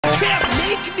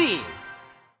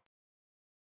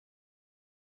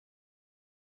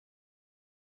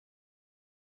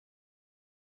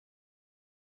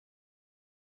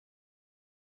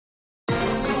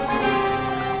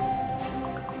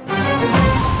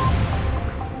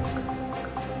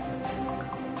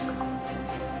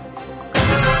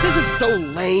so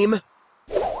lame.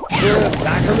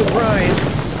 Back on the grind.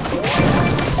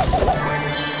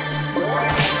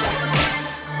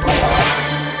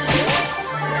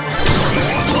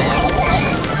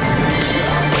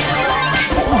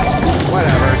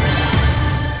 Whatever.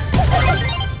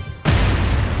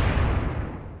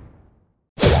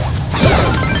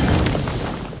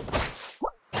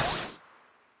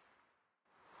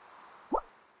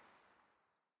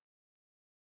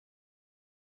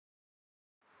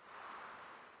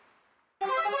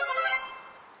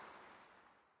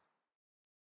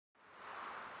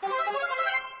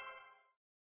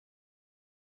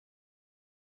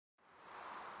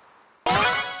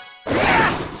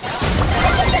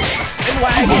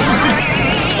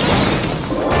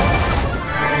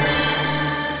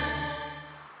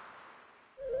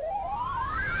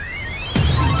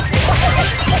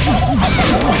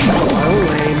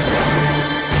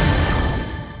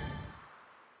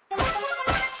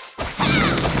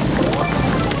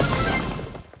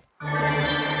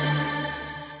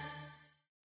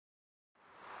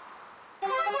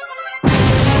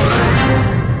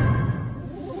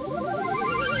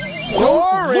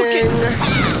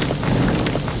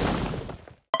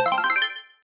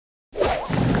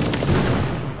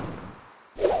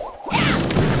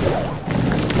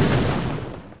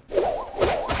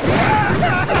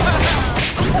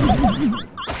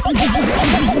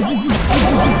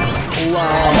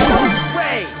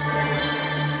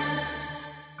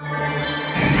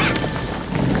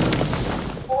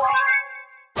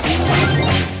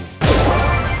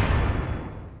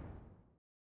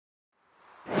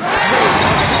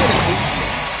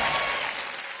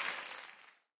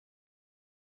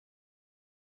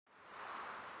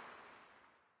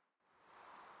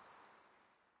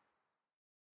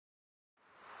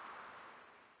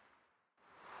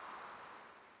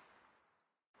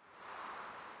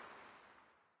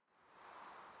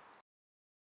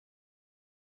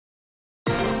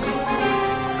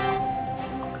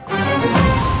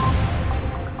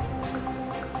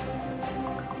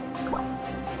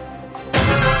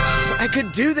 I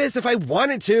could do this if I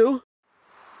wanted to.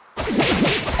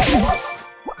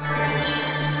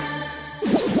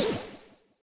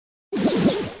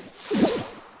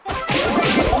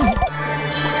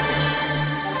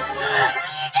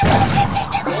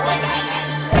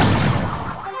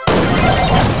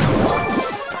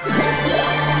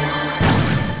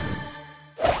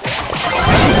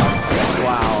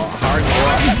 Wow, hard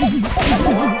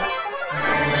work.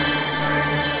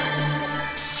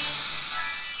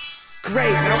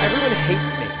 Great, now everyone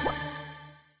hates me.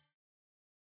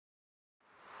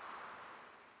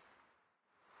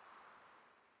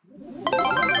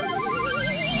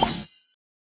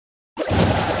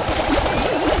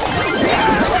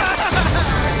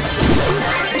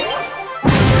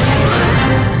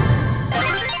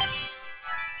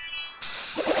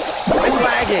 I'm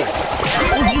lagging.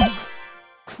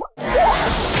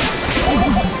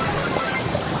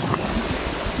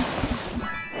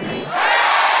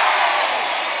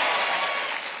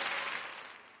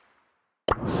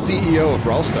 CEO of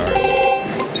Brawl Stars.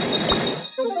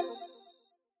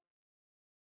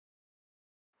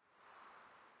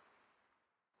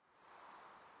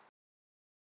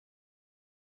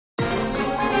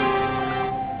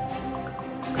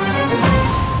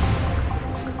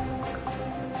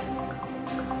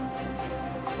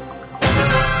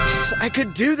 I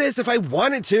could do this if I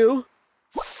wanted to.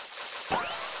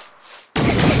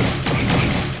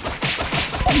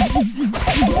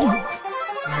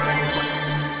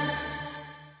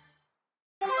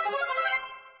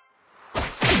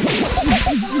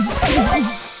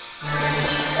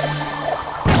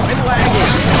 I'm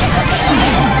lagging.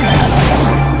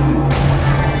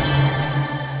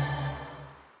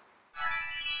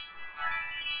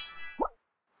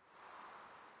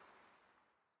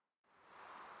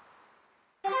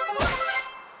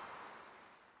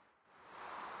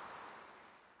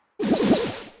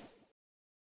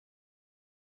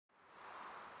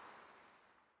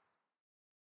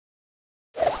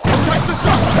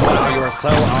 Wow, you are so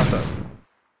awesome.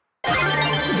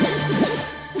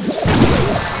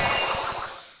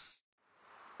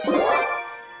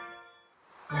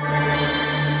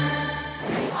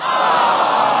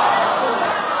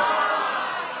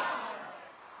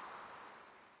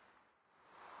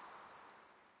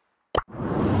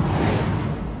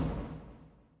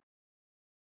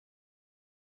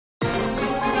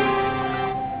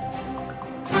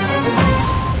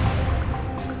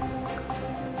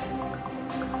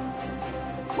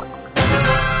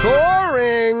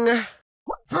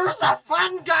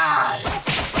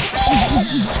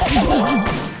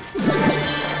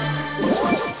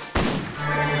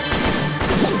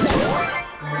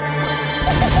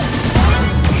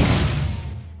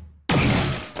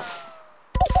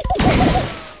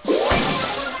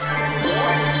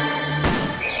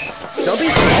 Don't be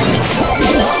salty.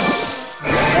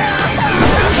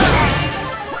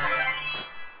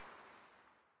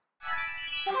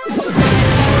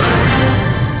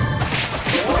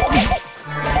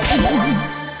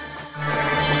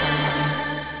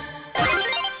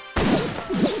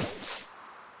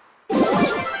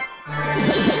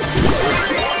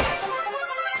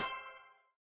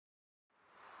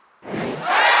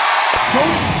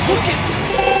 Don't look at me!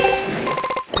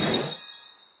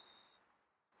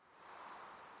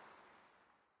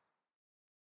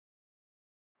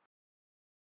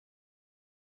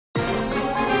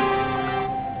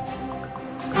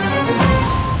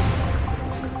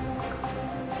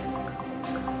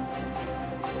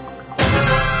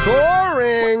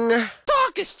 Boring!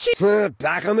 Talk is cheap.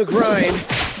 Back on the grind.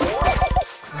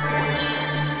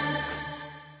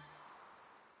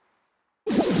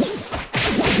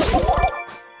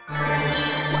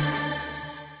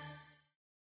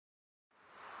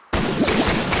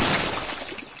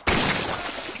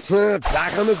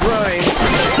 Back on the grind.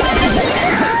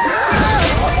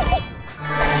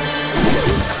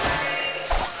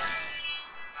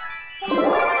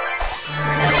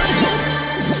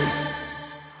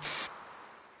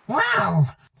 Wow,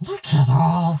 look at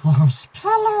all those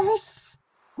colors.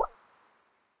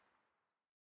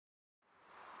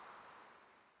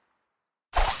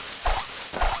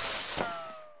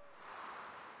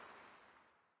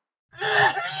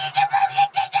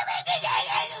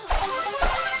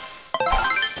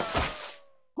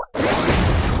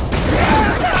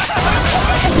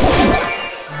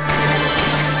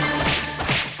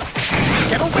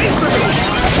 Get away from me!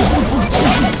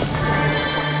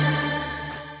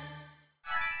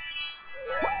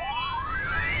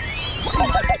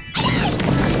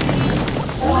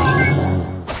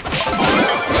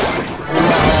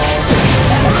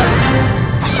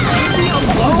 Leave me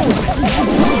alone!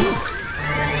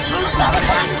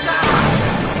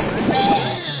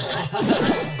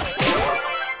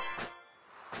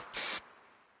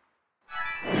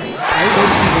 I think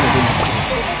you're gonna win this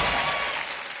game.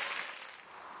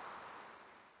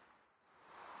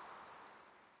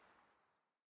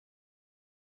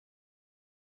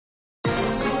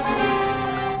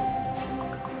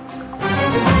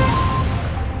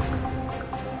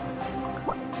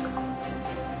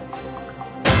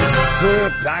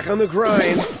 Back on the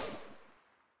grind. Who's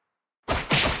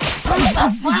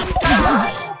the fun guy?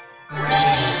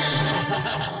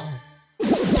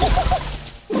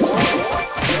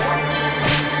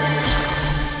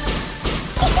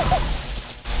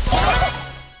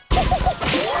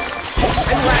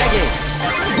 I'm lagging.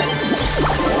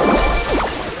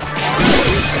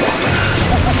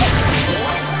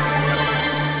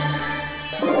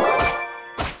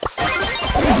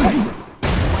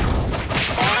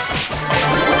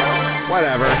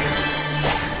 Whatever.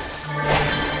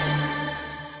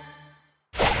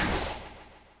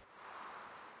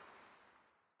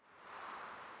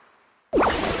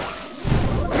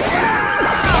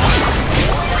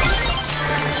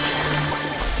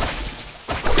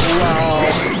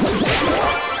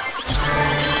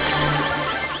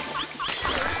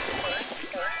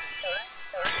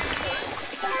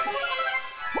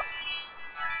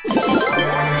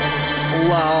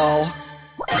 Lol.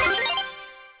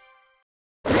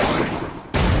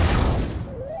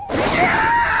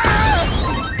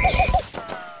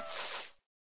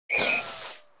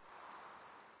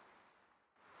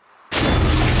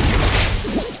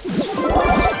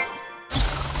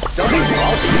 Don't be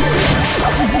salty.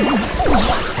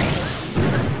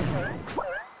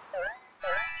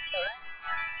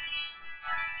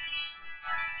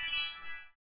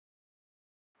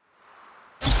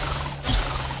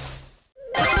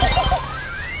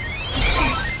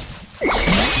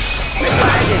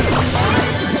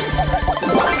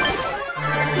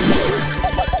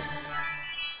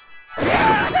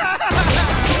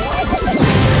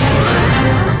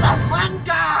 Who's the fun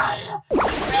guy?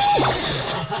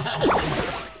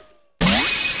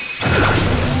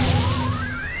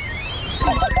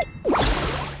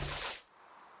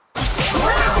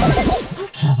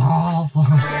 Look at all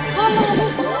those colors.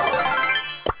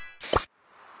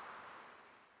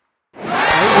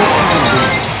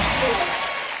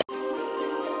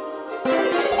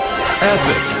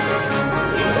 Epic.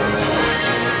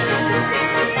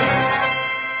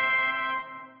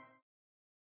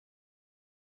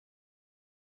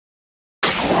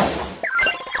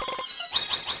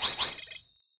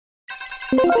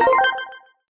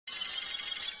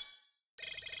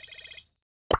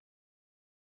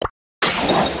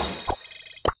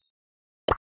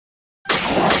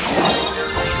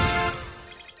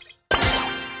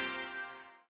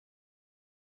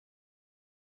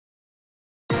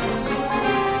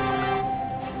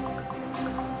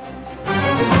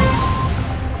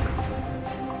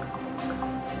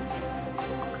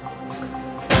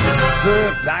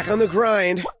 back on the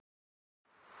grind.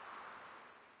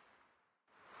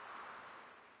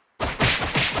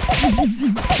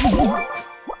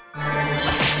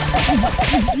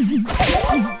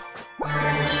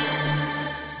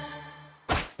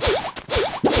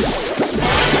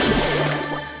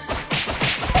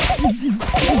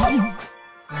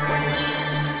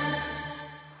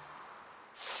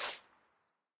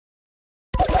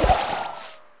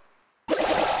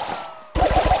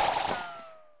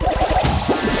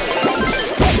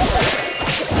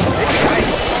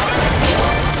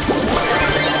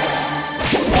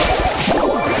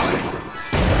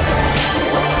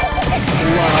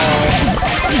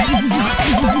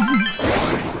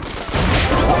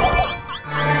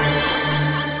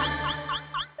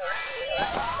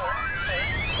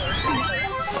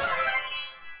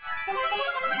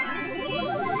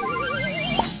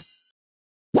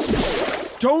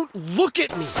 Don't look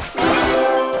at me!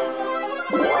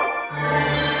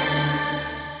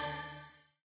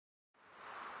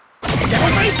 Get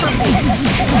away from me!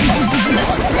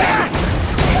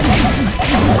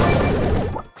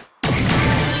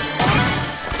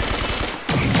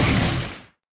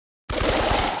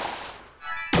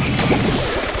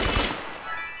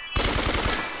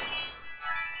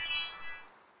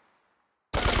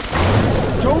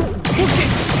 Don't look at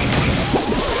me!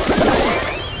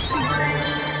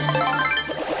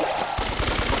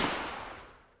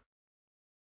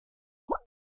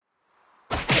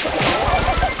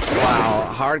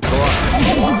 Hardcore.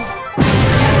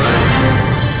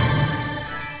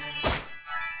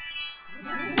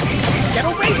 Get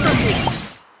away from me!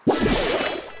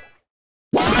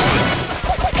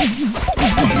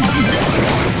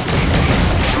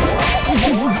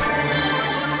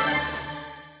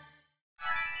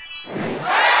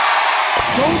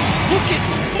 Don't look at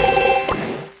me!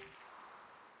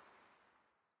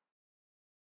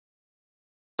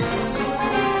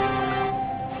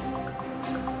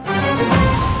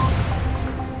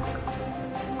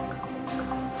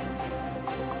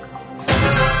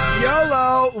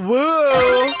 YOLO!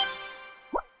 Woo!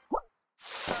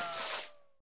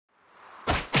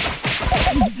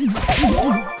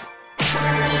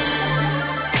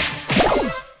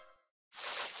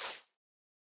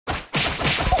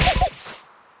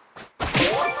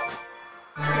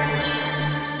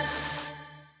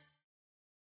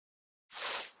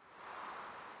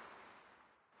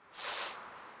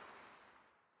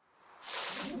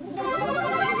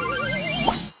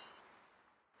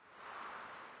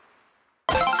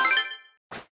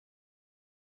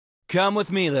 Come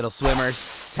with me, little swimmers.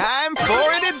 Time for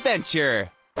an adventure!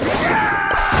 Wow,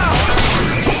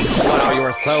 you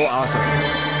are so awesome.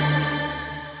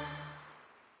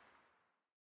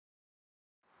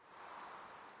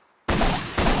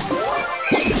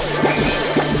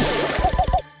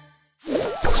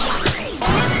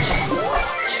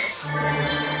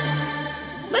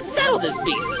 Let's settle this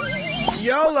beef.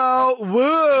 YOLO!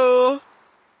 Woo!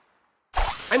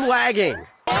 I'm lagging.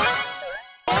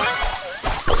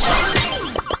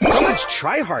 So much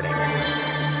tryharding.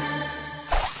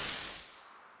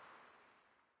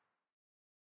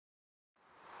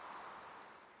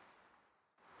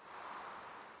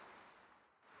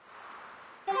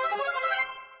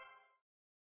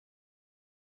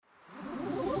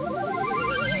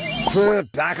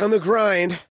 Back on the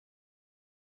grind.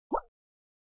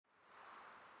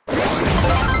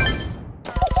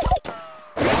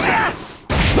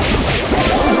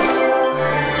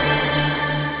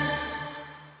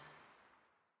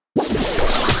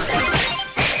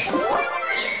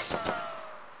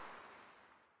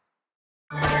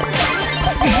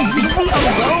 Leave me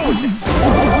alone!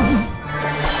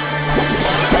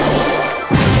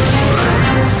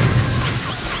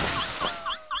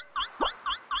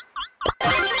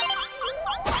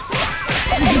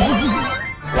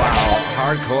 Wow,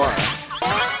 hardcore.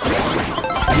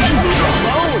 Leave me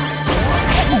alone!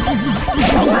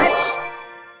 What?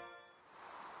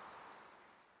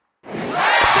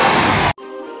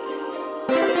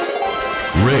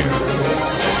 Rare.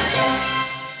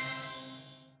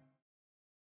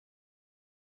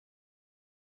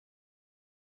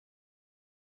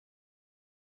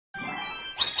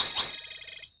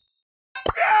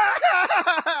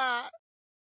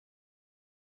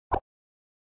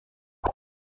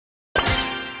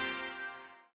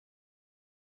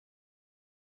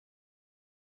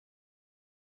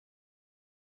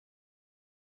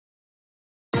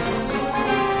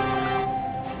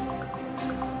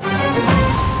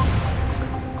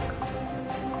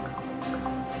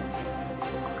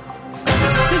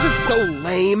 This is so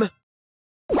lame.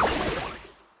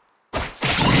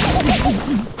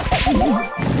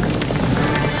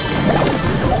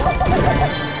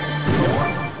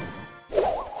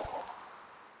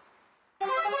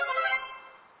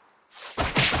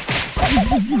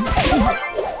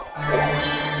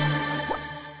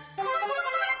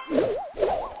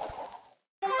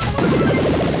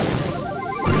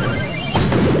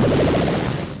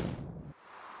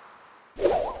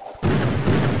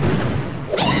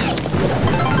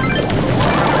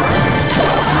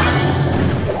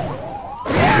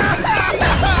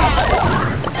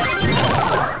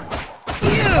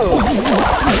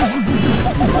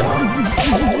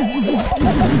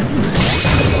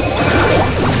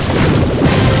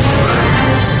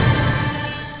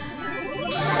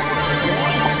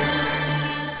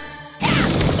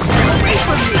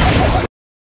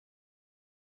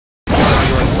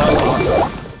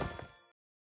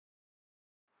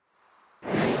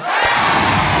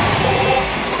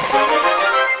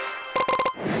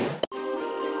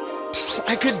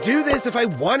 I could do this if I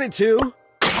wanted to.